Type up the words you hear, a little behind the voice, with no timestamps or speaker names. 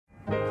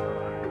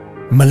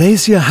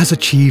Malaysia has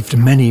achieved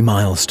many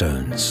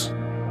milestones.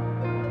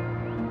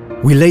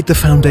 We laid the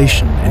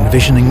foundation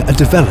envisioning a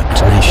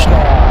developed nation.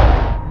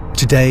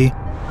 Today,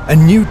 a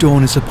new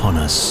dawn is upon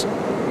us.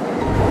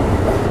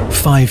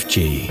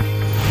 5G.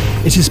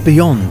 It is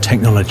beyond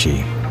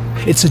technology.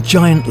 It's a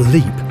giant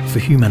leap for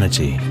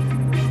humanity.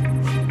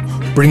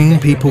 Bringing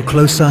people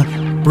closer,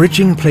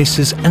 bridging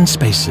places and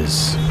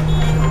spaces.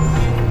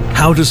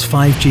 How does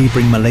 5G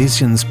bring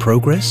Malaysians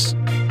progress?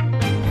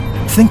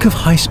 Think of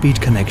high-speed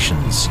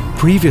connections,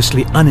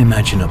 previously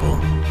unimaginable.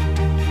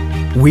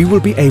 We will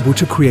be able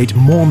to create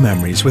more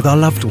memories with our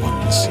loved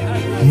ones,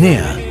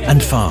 near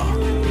and far.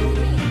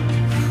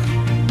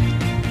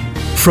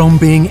 From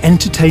being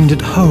entertained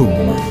at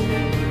home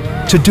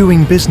to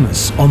doing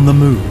business on the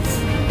move.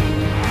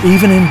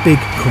 Even in big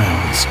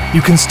crowds,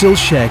 you can still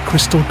share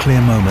crystal clear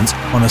moments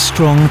on a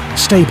strong,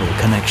 stable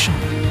connection.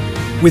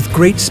 With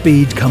great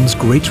speed comes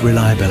great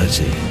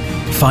reliability.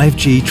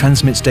 5G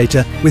transmits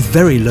data with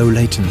very low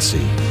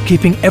latency,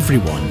 keeping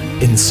everyone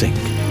in sync.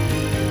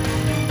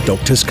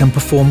 Doctors can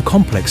perform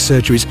complex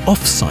surgeries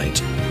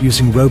off-site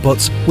using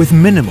robots with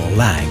minimal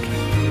lag.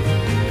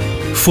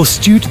 For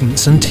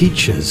students and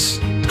teachers,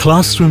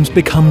 classrooms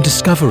become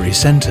discovery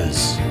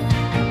centers,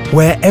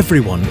 where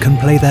everyone can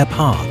play their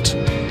part.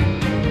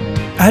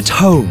 At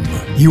home,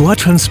 you are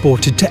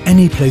transported to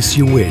any place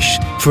you wish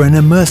for an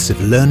immersive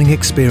learning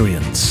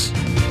experience.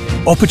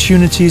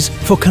 Opportunities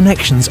for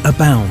connections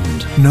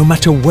abound, no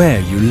matter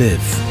where you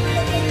live.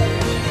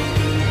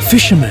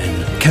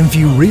 Fishermen can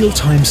view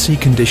real-time sea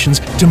conditions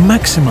to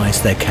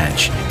maximize their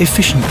catch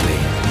efficiently.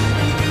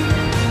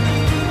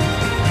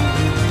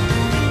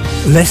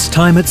 Less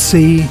time at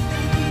sea,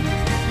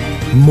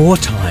 more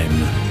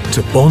time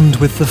to bond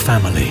with the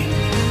family.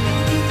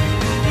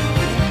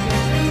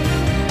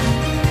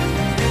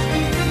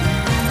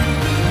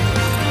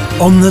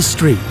 On the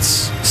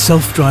streets,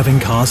 self-driving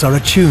cars are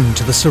attuned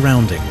to the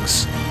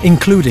surroundings,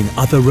 including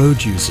other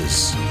road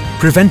users,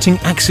 preventing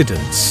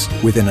accidents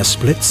within a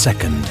split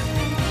second.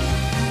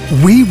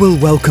 We will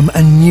welcome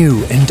a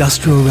new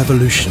industrial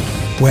revolution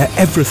where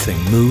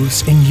everything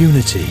moves in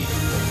unity,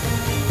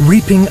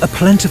 reaping a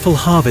plentiful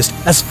harvest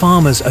as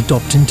farmers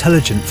adopt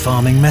intelligent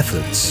farming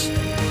methods.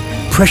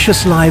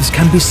 Precious lives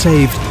can be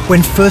saved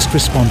when first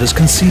responders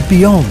can see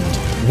beyond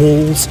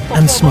walls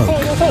and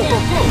smoke.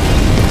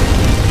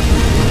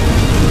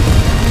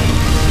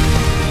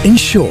 In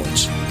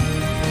short,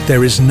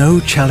 there is no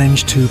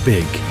challenge too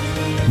big,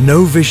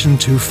 no vision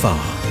too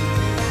far.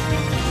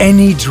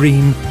 Any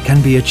dream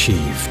can be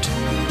achieved.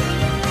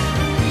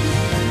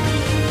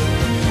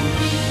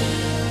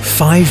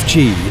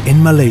 5G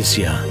in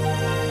Malaysia,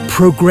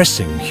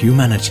 progressing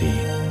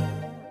humanity.